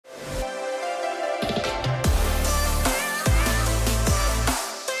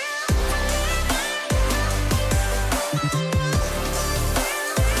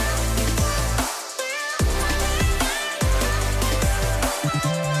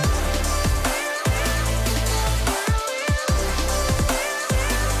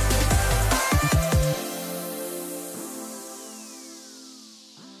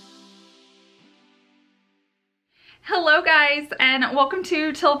guys, and welcome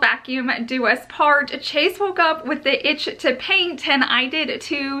to Till Vacuum Do Us Part. Chase woke up with the itch to paint and I did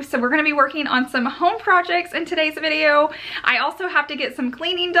too, so we're going to be working on some home projects in today's video. I also have to get some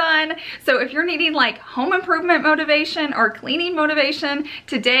cleaning done, so if you're needing like home improvement motivation or cleaning motivation,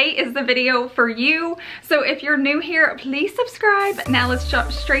 today is the video for you. So if you're new here, please subscribe. Now let's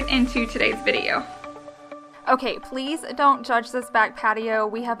jump straight into today's video. Okay, please don't judge this back patio.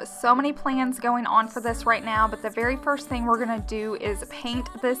 We have so many plans going on for this right now, but the very first thing we're gonna do is paint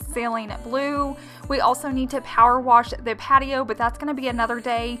this ceiling blue. We also need to power wash the patio, but that's gonna be another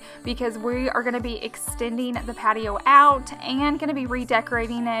day because we are gonna be extending the patio out and gonna be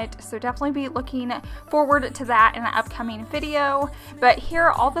redecorating it. So definitely be looking forward to that in the upcoming video. But here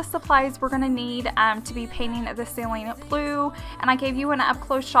are all the supplies we're gonna need to be painting the ceiling blue. And I gave you an up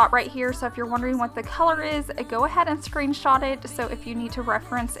close shot right here, so if you're wondering what the color is, go ahead and screenshot it so if you need to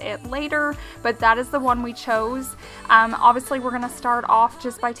reference it later, but that is the one we chose. Obviously we're going to start off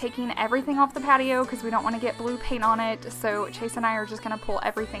just by taking everything off the patio because we don't want to get blue paint on it, so Chase and I are just going to pull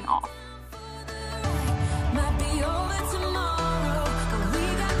everything off.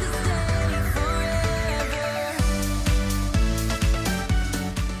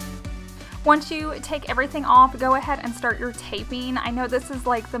 Once you take everything off, go ahead and start your taping. I know this is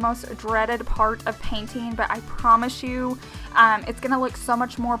like the most dreaded part of painting, but I promise you it's going to look so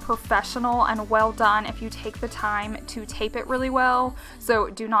much more professional and well done if you take the time to tape it really well.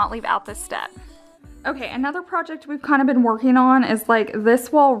 So do not leave out this step. Okay, another project we've kind of been working on is like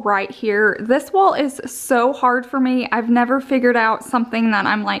this wall right here. This wall is so hard for me. I've never figured out something that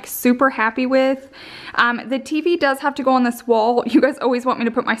I'm like super happy with. The TV does have to go on this wall. You guys always want me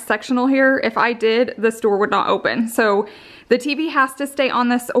to put my sectional here. If I did, this door would not open. So the TV has to stay on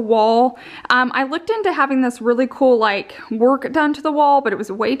this wall. I looked into having this really cool like work done to the wall, but it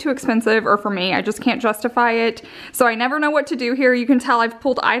was way too expensive, or for me, I just can't justify it. So I never know what to do here. You can tell I've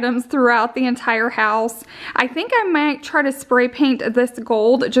pulled items throughout the entire house. I think I might try to spray paint this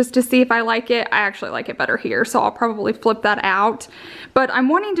gold just to see if I like it. I actually like it better here, so I'll probably flip that out. But I'm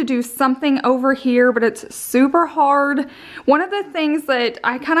wanting to do something over here, but it's super hard. One of the things that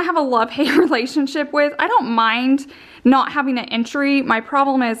I kind of have a love-hate relationship with, I don't mind not having an entry. My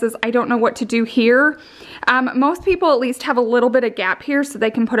problem is I don't know what to do here. Most people at least have a little bit of gap here so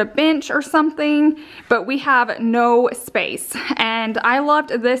they can put a bench or something, but we have no space. And I loved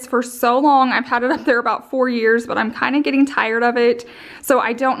this for so long. I've had it up there about 4 years, but I'm kind of getting tired of it. So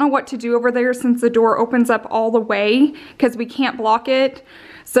I don't know what to do over there since the door opens up all the way because we can't block it.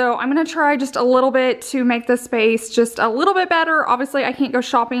 So I'm going to try just a little bit to make this space just a little bit better. Obviously I can't go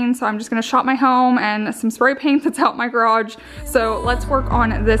shopping, so I'm just going to shop my home and some spray paint that's out in my garage. So let's work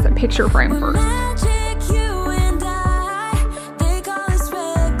on this picture frame first.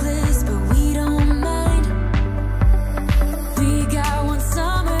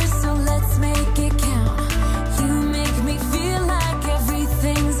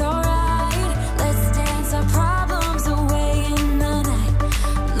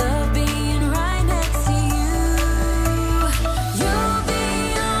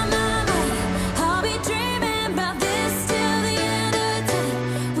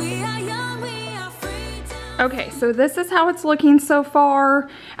 Okay, so this is how it's looking so far.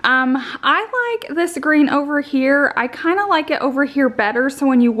 I like this green over here. I kind of like it over here better, so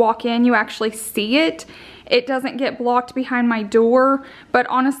when you walk in, you actually see it. It doesn't get blocked behind my door, but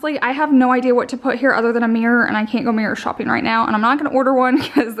honestly, I have no idea what to put here other than a mirror, and I can't go mirror shopping right now, and I'm not gonna order one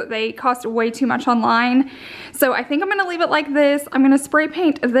because they cost way too much online. So I think I'm gonna leave it like this. I'm gonna spray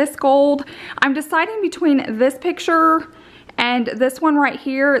paint this gold. I'm deciding between this picture and this one right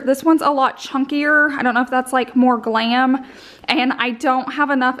here. This one's a lot chunkier. I don't know if that's like more glam, and I don't have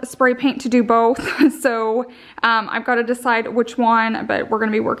enough spray paint to do both. So I've got to decide which one, but we're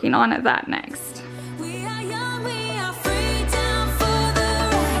gonna be working on that next.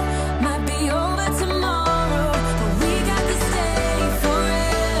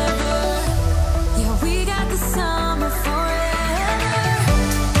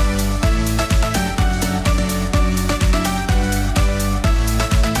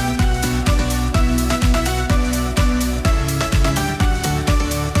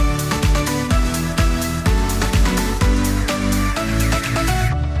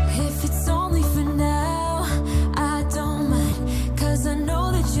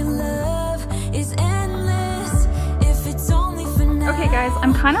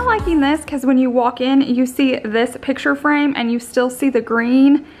 I'm kind of liking this because when you walk in, you see this picture frame and you still see the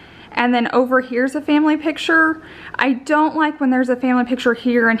green. And then over here's a family picture. I don't like when there's a family picture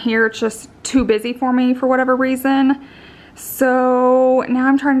here and here. It's just too busy for me for whatever reason. So now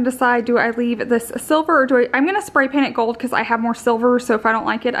I'm trying to decide, do I leave this silver or I'm gonna spray paint it gold because I have more silver, so if I don't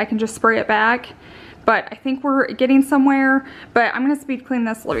like it, I can just spray it back. But I think we're getting somewhere, but I'm gonna speed clean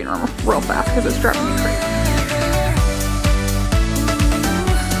this living room real fast because it's driving me crazy.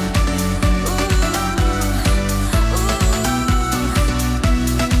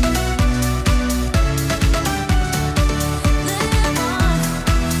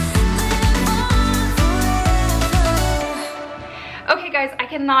 I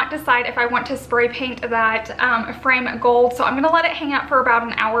cannot decide if I want to spray paint that frame gold, so I'm gonna let it hang out for about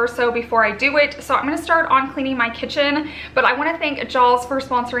an hour or so before I do it. So I'm gonna start on cleaning my kitchen, but I want to thank Jaws for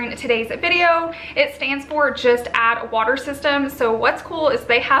sponsoring today's video. It stands for Just Add Water System. So what's cool is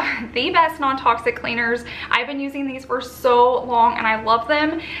they have the best non-toxic cleaners. I've been using these for so long and I love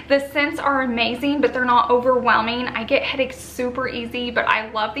them. The scents are amazing, but they're not overwhelming. I get headaches super easy, but I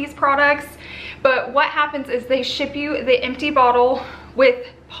love these products. But what happens is they ship you the empty bottle with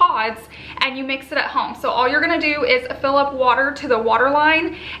pods and you mix it at home. So all you're gonna do is fill up water to the water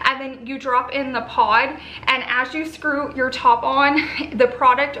line and then you drop in the pod, and as you screw your top on, the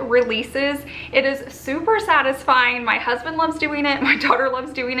product releases. It is super satisfying. My husband loves doing it, my daughter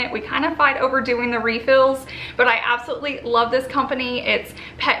loves doing it. We kind of fight over doing the refills, but I absolutely love this company. It's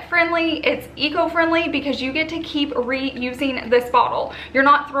pet friendly, it's eco-friendly because you get to keep reusing this bottle. You're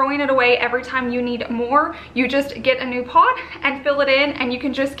not throwing it away every time you need more. You just get a new pod and fill it in, and you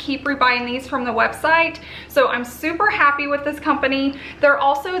can just keep rebuying these from the website. So I'm super happy with this company. They're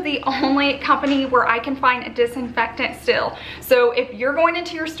also the only company where I can find a disinfectant still. So if you're going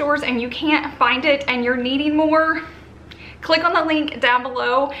into your stores and you can't find it and you're needing more, click on the link down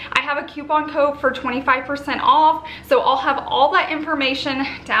below. I have a coupon code for 25% off, so I'll have all that information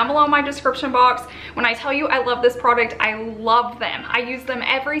down below in my description box. When I tell you I love this product, I love them. I use them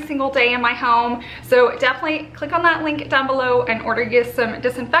every single day in my home, so definitely click on that link down below in order to get some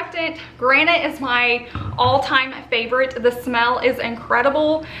disinfectant. Granite is my all-time favorite. The smell is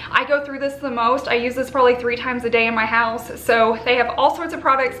incredible. I go through this the most. I use this probably 3 times a day in my house, so they have all sorts of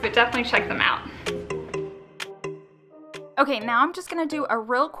products, but definitely check them out. Okay, now I'm just gonna do a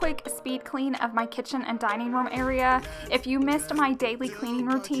real quick speed clean of my kitchen and dining room area. If you missed my daily cleaning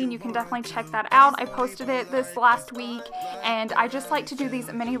routine, you can definitely check that out. I posted it this last week, and I just like to do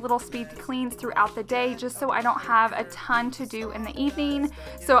these mini little speed cleans throughout the day just so I don't have a ton to do in the evening.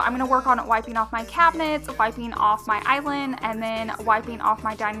 So I'm gonna work on wiping off my cabinets, wiping off my island, and then wiping off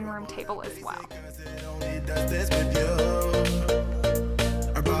my dining room table as well.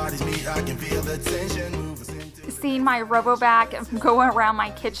 Seeing my RoboVac go around my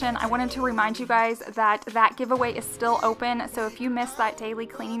kitchen, I wanted to remind you guys that that giveaway is still open. So if you missed that daily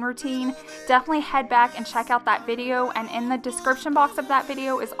cleaning routine, definitely head back and check out that video. And in the description box of that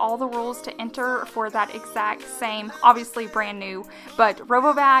video is all the rules to enter for that exact same, obviously brand new, but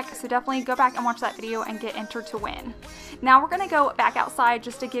RoboVac. So definitely go back and watch that video and get entered to win. Now we're gonna go back outside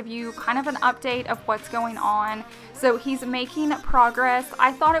just to give you kind of an update of what's going on. So he's making progress.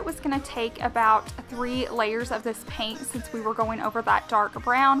 I thought it was gonna take about 3 layers of this paint since we were going over that dark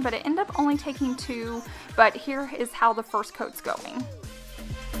brown, but it ended up only taking 2. But here is how the first coat's going.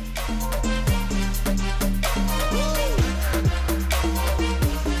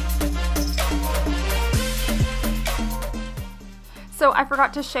 So I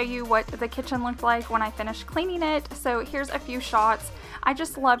forgot to show you what the kitchen looked like when I finished cleaning it. So here's a few shots. I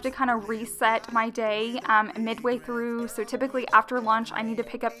just love to kind of reset my day midway through. So typically after lunch, I need to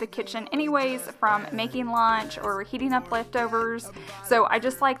pick up the kitchen anyways from making lunch or heating up leftovers. So I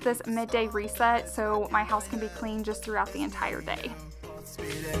just like this midday reset so my house can be clean just throughout the entire day.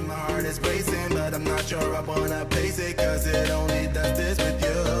 And my heart is racing, but I'm not sure I wanna pace it, 'cause it only does this with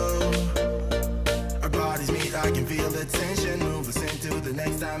you. Our bodies meet, I can feel the tension, move us into the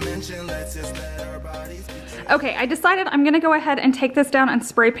next dimension. Let's just let our bodies be. Okay, I decided I'm gonna go ahead and take this down and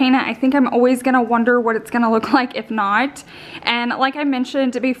spray paint it. I think I'm always gonna wonder what it's gonna look like if not. And like I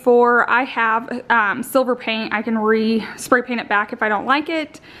mentioned before, I have silver paint. I can spray paint it back if I don't like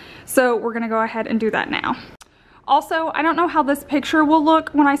it. So we're gonna go ahead and do that now. Also, I don't know how this picture will look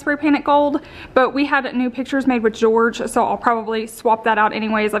when I spray paint it gold, but we had new pictures made with George, so I'll probably swap that out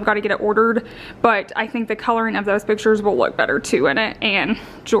anyways. I've got to get it ordered, but I think the coloring of those pictures will look better too in it, and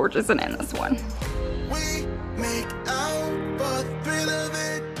George isn't in this one. We make out for the thrill of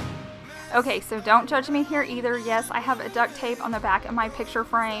it. Okay, so don't judge me here either. Yes, I have a duct tape on the back of my picture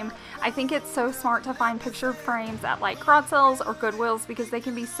frame. I think it's so smart to find picture frames at like garage sales or Goodwills because they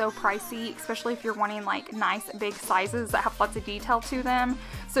can be so pricey, especially if you're wanting like nice big sizes that have lots of detail to them.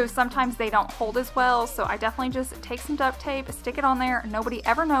 So sometimes they don't hold as well, so I definitely just take some duct tape, stick it on there. Nobody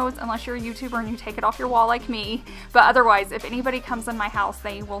ever knows unless you're a YouTuber and you take it off your wall like me. But otherwise, if anybody comes in my house,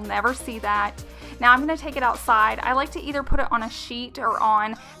 they will never see that. Now I'm going to take it outside. I like to either put it on a sheet or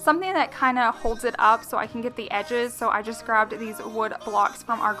on something that kind of holds it up so I can get the edges. So I just grabbed these wood blocks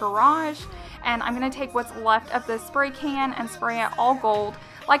from our garage, and I'm going to take what's left of the spray can and spray it all gold.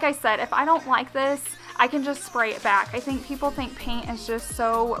 Like I said, if I don't like this, I can just spray it back. I think people think paint is just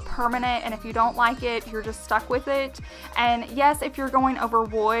so permanent, and if you don't like it, you're just stuck with it. And yes, if you're going over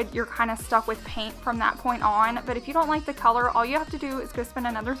wood, you're kind of stuck with paint from that point on. But if you don't like the color, all you have to do is go spend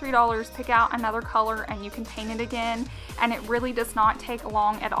another $3, pick out another color, and you can paint it again. And it really does not take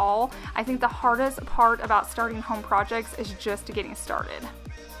long at all. I think the hardest part about starting home projects is just getting started.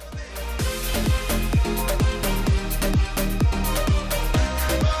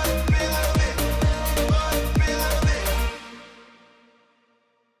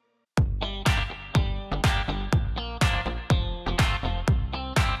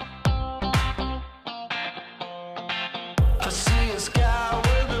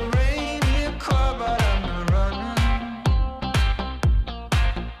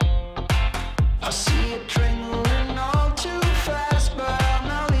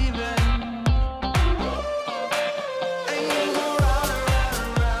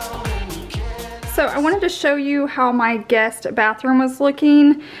 So I wanted to show you how my guest bathroom was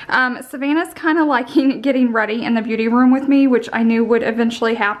looking. Savannah's kind of liking getting ready in the beauty room with me, which I knew would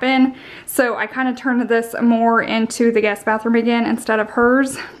eventually happen. So I kind of turned this more into the guest bathroom again instead of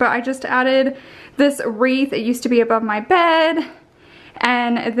hers. But I just added this wreath. It used to be above my bed.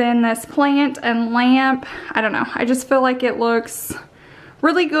 And then this plant and lamp. I don't know. I just feel like it looks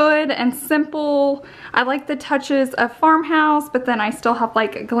really good and simple. I like the touches of Farmhouse, but then I still have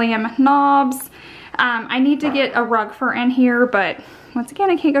like glam knobs. I need to get a rug for in here, but once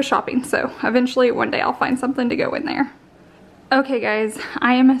again, I can't go shopping. So eventually one day I'll find something to go in there. Okay guys,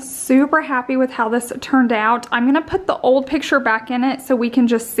 I am super happy with how this turned out. I'm gonna put the old picture back in it so we can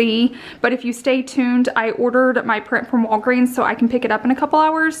just see, but if you stay tuned, I ordered my print from Walgreens so I can pick it up in a couple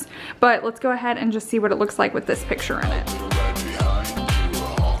hours, but let's go ahead and just see what it looks like with this picture in it.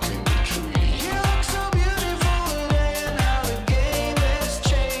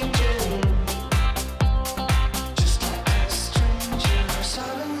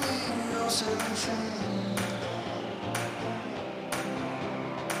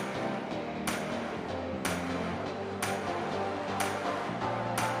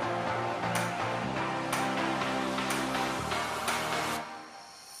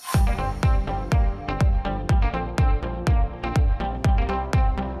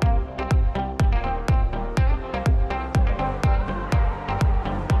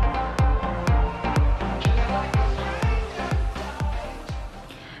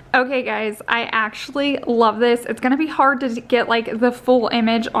 Okay guys, I actually love this. It's gonna be hard to get like the full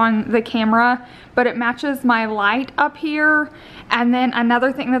image on the camera, but it matches my light up here. And then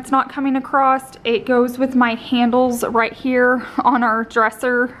another thing that's not coming across, it goes with my handles right here on our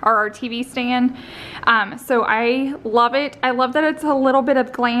dresser or our TV stand. So I love it. I love that it's a little bit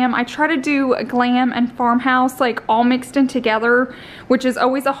of glam. I try to do glam and Farmhouse like all mixed in together, which is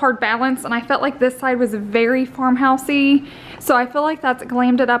always a hard balance. And I felt like this side was very Farmhousey. So I feel like that's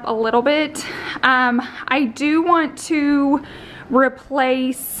glammed it up a little bit. I do want to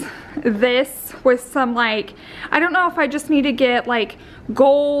replace this with some like, I don't know if I just need to get like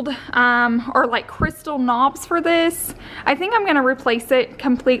gold or like crystal knobs for this. I think I'm gonna replace it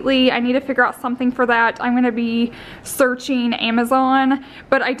completely. I need to figure out something for that. I'm gonna be searching Amazon,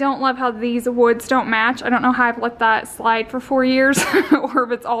 but I don't love how these woods don't match. I don't know how I've let that slide for 4 years or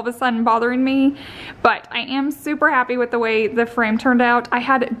if it's all of a sudden bothering me, but I am super happy with the way the frame turned out. I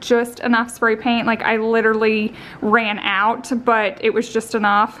had just enough spray paint, like I literally ran out, but it was just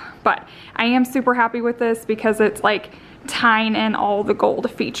enough. But I am super happy with this because it's like tying in all the gold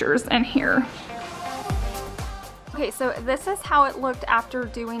features in here. Okay, so this is how it looked after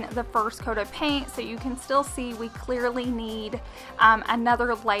doing the first coat of paint. So you can still see we clearly need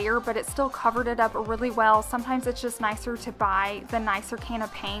another layer, but it still covered it up really well. Sometimes it's just nicer to buy the nicer can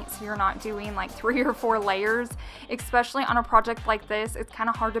of paint so you're not doing like 3 or 4 layers, especially on a project like this. It's kind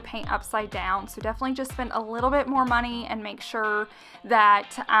of hard to paint upside down, so definitely just spend a little bit more money and make sure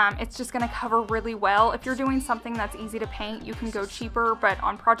that it's just going to cover really well. If you're doing something that's easy to paint, you can go cheaper, but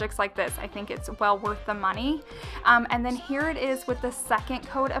on projects like this, I think it's well worth the money. And then here it is with the second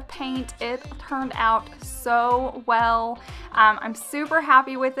coat of paint. It turned out so well. I'm super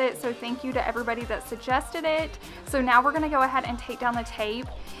happy with it, so thank you to everybody that suggested it. So now we're going to go ahead and take down the tape.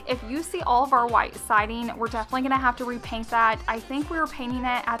 If you see all of our white siding, we're definitely going to have to repaint that. I think we were painting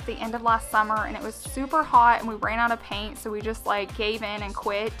it at the end of last summer and it was super hot and we ran out of paint, so we just like gave in and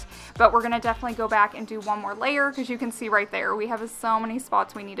quit. But we're going to definitely go back and do one more layer, because you can see right there we have so many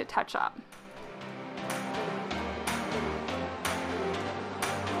spots we need to touch up.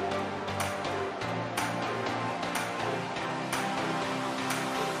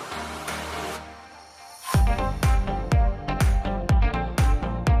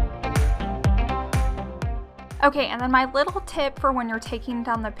 Okay, and then my little tip for when you're taking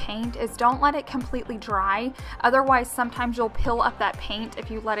down the paint is don't let it completely dry. Otherwise, sometimes you'll pill up that paint if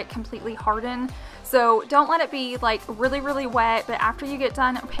you let it completely harden. So don't let it be like really wet, but after you get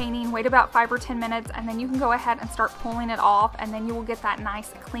done painting, wait about 5 or 10 minutes and then you can go ahead and start pulling it off, and then you will get that nice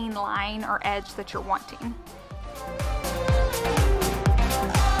clean line or edge that you're wanting.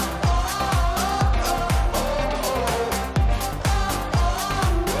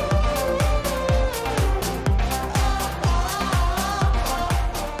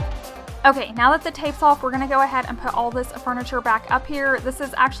 Okay, now that the tape's off, we're going to go ahead and put all this furniture back up here. This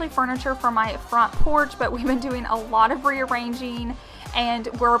is actually furniture for my front porch, but we've been doing a lot of rearranging and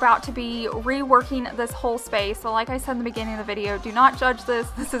we're about to be reworking this whole space. So like I said in the beginning of the video, do not judge this.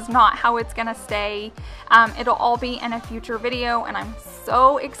 This is not how it's going to stay. It'll all be in a future video, and I'm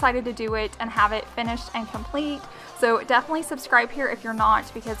so excited to do it and have it finished and complete. So definitely subscribe here if you're not,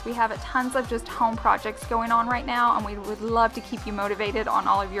 because we have tons of just home projects going on right now, and we would love to keep you motivated on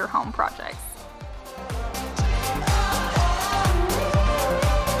all of your home projects.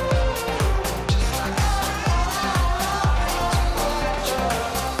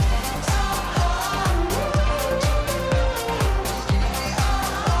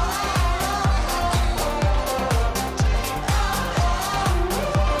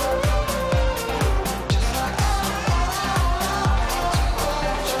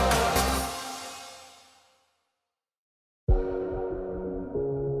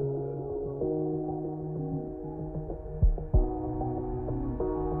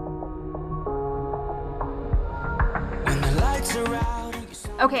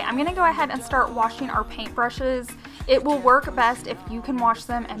 Okay, I'm going to go ahead and start washing our paint brushes. It will work best if you can wash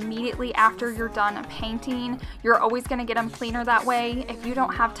them immediately after you're done painting. You're always going to get them cleaner that way. If you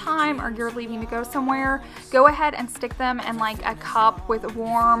don't have time or you're leaving to go somewhere, go ahead and stick them in like a cup with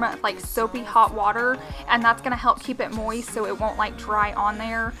warm, like soapy hot water, and that's going to help keep it moist so it won't like dry on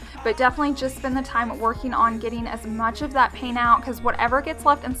there. But definitely just spend the time working on getting as much of that paint out, because whatever gets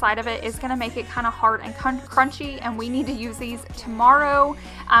left inside of it is going to make it kind of hard and crunchy, and we need to use these tomorrow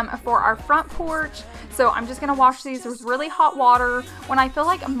for our front porch. So I'm just going to wash these with really hot water. When I feel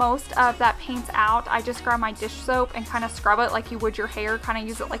like most of that paint's out, I just grab my dish soap and kind of scrub it like you would your hair, kind of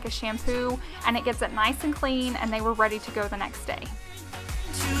use it like a shampoo, and it gets it nice and clean, and they were ready to go the next day.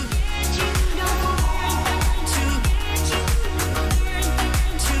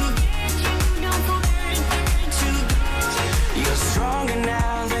 You're stronger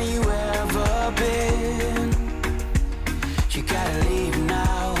now than you ever been. You gotta leave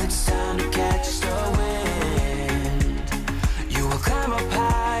now, it's time to catch the wind. You will climb up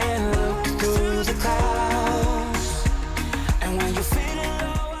high and look through the clouds. And when you're feeling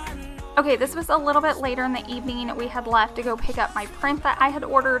low, Okay, this was a little bit later in the evening. We had left to go pick up my print that I had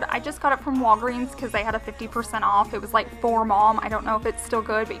ordered. I just got it from Walgreens because they had a 50% off. It was like for mom. I don't know if it's still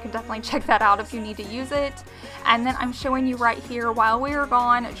good, but you can definitely check that out if you need to use it. And then I'm showing you right here, while we were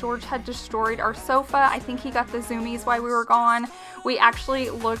gone, George had destroyed our sofa. I think he got the zoomies while we were gone. We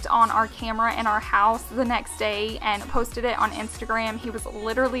actually looked on our camera in our house the next day and posted it on Instagram. He was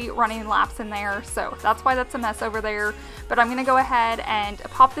literally running laps in there, so that's why that's a mess over there. But I'm gonna go ahead and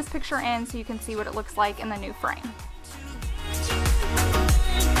pop this picture in so you can see what it looks like in the new frame.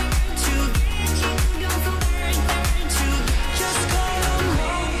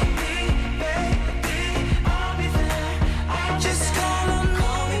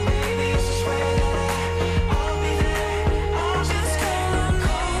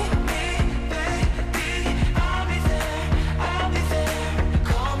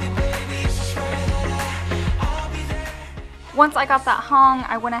 Once I got that hung,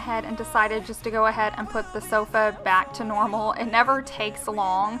 I went ahead and decided just to go ahead and put the sofa back to normal. It never takes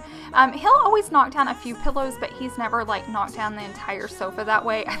long. He'll always knock down a few pillows, but he's never like knocked down the entire sofa that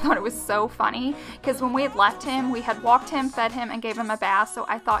way. I thought it was so funny because when we had left him, we had walked him, fed him, and gave him a bath, so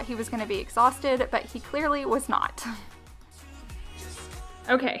I thought he was going to be exhausted, but he clearly was not.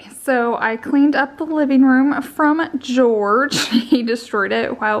 Okay, so I cleaned up the living room from George. He destroyed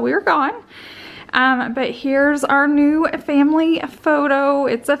it while we were gone. But here's our new family photo.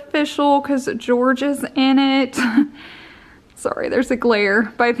 It's official because George is in it. Sorry, there's a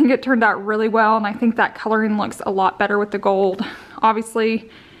glare, but I think it turned out really well, and I think that coloring looks a lot better with the gold. Obviously,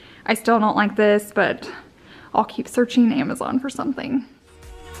 I still don't like this, but I'll keep searching Amazon for something.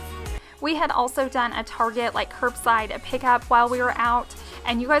 We had also done a Target like curbside pickup while we were out,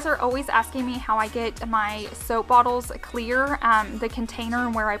 and you guys are always asking me how I get my soap bottles clear, the container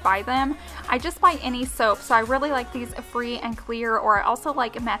and where I buy them. I just buy any soap, so I really like these free and clear, or I also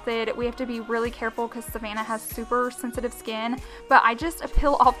like Method. We have to be really careful because Savannah has super sensitive skin, but I just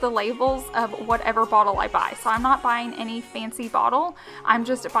peel off the labels of whatever bottle I buy. So I'm not buying any fancy bottle, I'm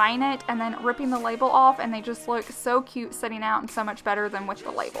just buying it and then ripping the label off, and they just look so cute sitting out and so much better than with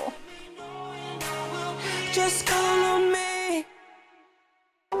the label. Just call on me.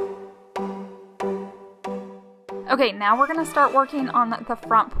 Okay, now we're gonna start working on the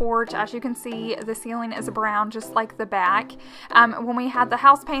front porch. As you can see, the ceiling is brown just like the back. When we had the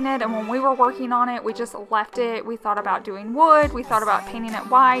house painted and when we were working on it, we just left it. We thought about doing wood, we thought about painting it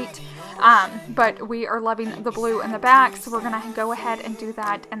white, but we are loving the blue in the back, so we're gonna go ahead and do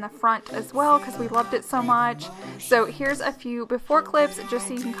that in the front as well because we loved it so much. So here's a few before clips just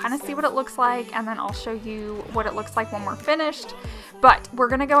so you can kind of see what it looks like, and then I'll show you what it looks like when we're finished. But we're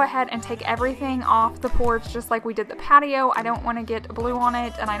gonna go ahead and take everything off the porch just like we did the patio. I don't want to get blue on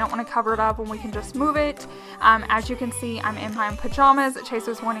it, and I don't want to cover it up when we can just move it. As you can see, I'm in my pajamas. Chase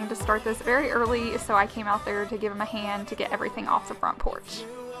was wanting to start this very early, so I came out there to give him a hand to get everything off the front porch.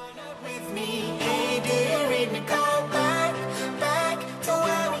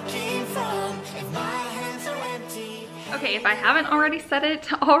 Okay, if I haven't already said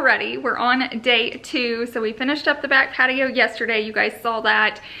it already, we're on day 2. So we finished up the back patio yesterday. You guys saw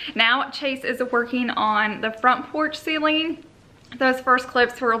that. Now Chase is working on the front porch ceiling. Those first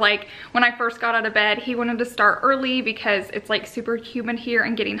clips were like when I first got out of bed. He wanted to start early because it's like super humid here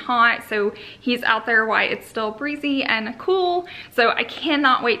and getting hot, so he's out there while it's still breezy and cool. So I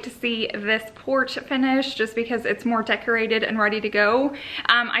cannot wait to see this porch finish just because it's more decorated and ready to go.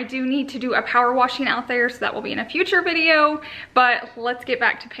 I do need to do a power washing out there, so that will be in a future video, but let's get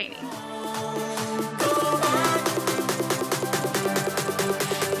back to painting.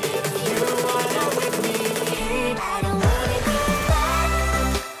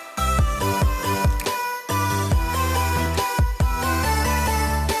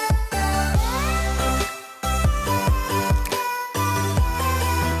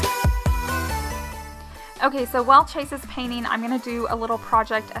 Okay, so while Chase is painting, I'm going to do a little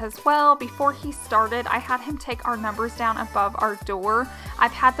project as well. Before he started, I had him take our numbers down above our door.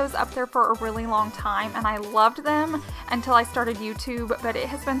 I've had those up there for a really long time, and I loved them until I started YouTube, but it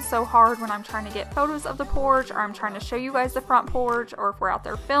has been so hard when I'm trying to get photos of the porch, or I'm trying to show you guys the front porch, or if we're out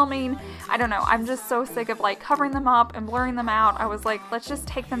there filming. I don't know, I'm just so sick of like covering them up and blurring them out. I was like, let's just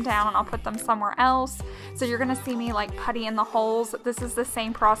take them down and I'll put them somewhere else. So you're going to see me like putty in the holes. This is the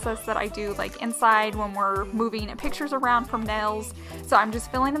same process that I do like inside when we're moving pictures around from nails. So I'm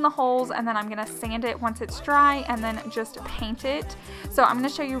just filling in the holes, and then I'm going to sand it once it's dry and then just paint it. So I'm going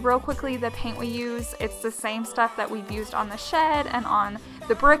to show you real quickly the paint we use. It's the same stuff that we've used on the shed and on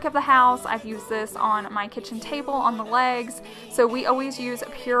the brick of the house. I've used this on my kitchen table on the legs. So we always use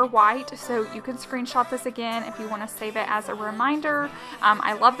pure white, so you can screenshot this again if you want to save it as a reminder.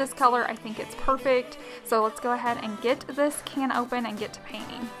 I love this color. I think it's perfect. So let's go ahead and get this can open and get to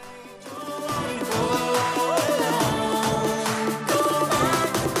painting.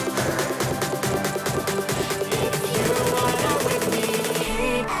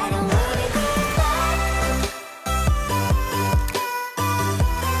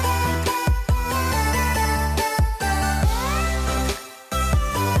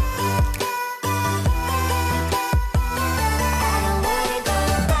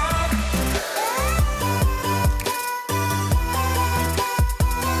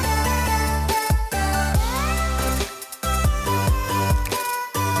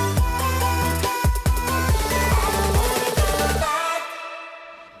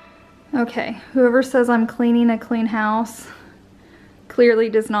 Okay, whoever says I'm cleaning a clean house clearly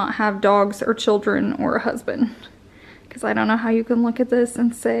does not have dogs or children or a husband, because I don't know how you can look at this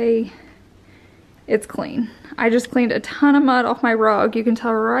and say it's clean. I just cleaned a ton of mud off my rug. You can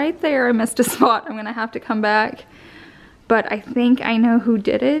tell right there I missed a spot. I'm gonna have to come back, but I think I know who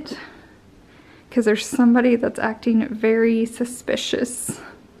did it, because there's somebody that's acting very suspicious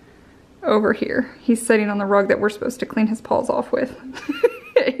over here. He's sitting on the rug that we're supposed to clean his paws off with.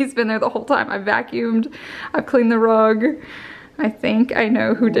 He's been there the whole time. I vacuumed, I've cleaned the rug. I think I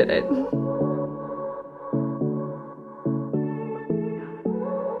know who did it.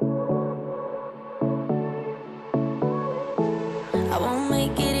 I won't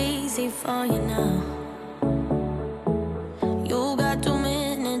make it easy for you now. You got 2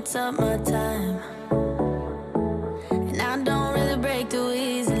 minutes of my time, and I don't really break too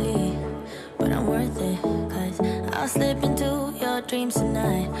easily, but I'm worth it, 'cause I'll slip into your dreams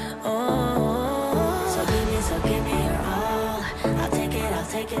tonight. Oh, so give me your all. I'll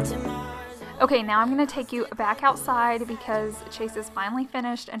take it to Mars. Okay, now I'm going to take you back outside because Chase is finally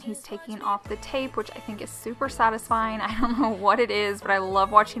finished and he's taking off the tape, which I think is super satisfying. I don't know what it is, but I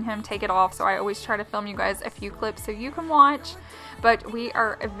love watching him take it off, so I always try to film you guys a few clips so you can watch. But we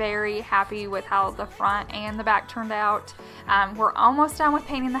are very happy with how the front and the back turned out. We're almost done with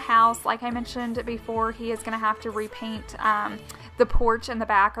painting the house. Like I mentioned before, he is going to have to repaint the porch in the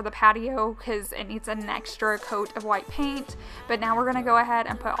back, or the patio, because it needs an extra coat of white paint. But now we're going to go ahead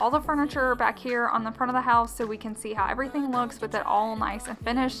and put all the furniture back here on the front of the house so we can see how everything looks with it all nice and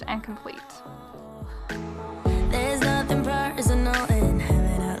finished and complete. There's nothing personal in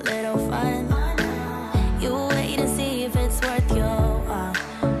having a little fun. You wait and see if it's worth your while.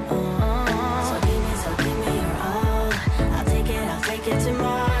 So give me your all. I'll take it to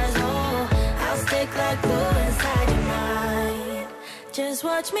Mars. Oh, I'll stick like glue inside your mind. Just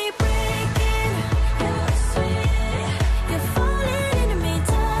watch me breaking. You're sweet. You're falling into me,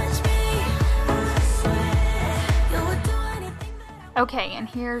 touch me. I swear you would do anything that I... Okay, and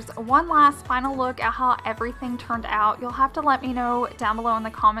here's one last final look at how everything turned out. You'll have to let me know down below in the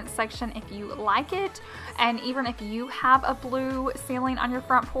comments section if you like it, and even if you have a blue ceiling on your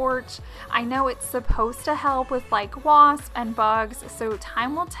front porch. I know it's supposed to help with like wasps and bugs, so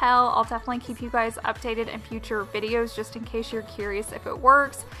time will tell. I'll definitely keep you guys updated in future videos just in case you're curious if it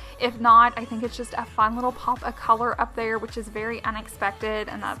works. If not, I think it's just a fun little pop of color up there, which is very unexpected,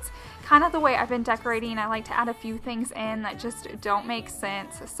 and that's kind of the way I've been decorating. I like to add a few things in that just don't make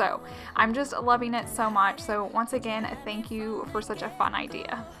sense, so I'm just loving it so much. So once again, thank you for such a fun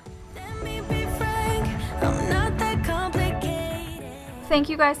idea. Let me be frank, I'm not that complicated. Thank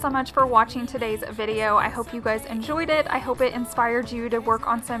you guys so much for watching today's video. I hope you guys enjoyed it. I hope it inspired you to work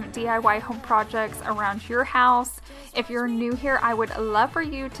on some DIY home projects around your house. If you're new here, I would love for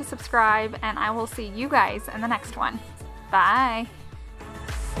you to subscribe, and I will see you guys in the next one. Bye!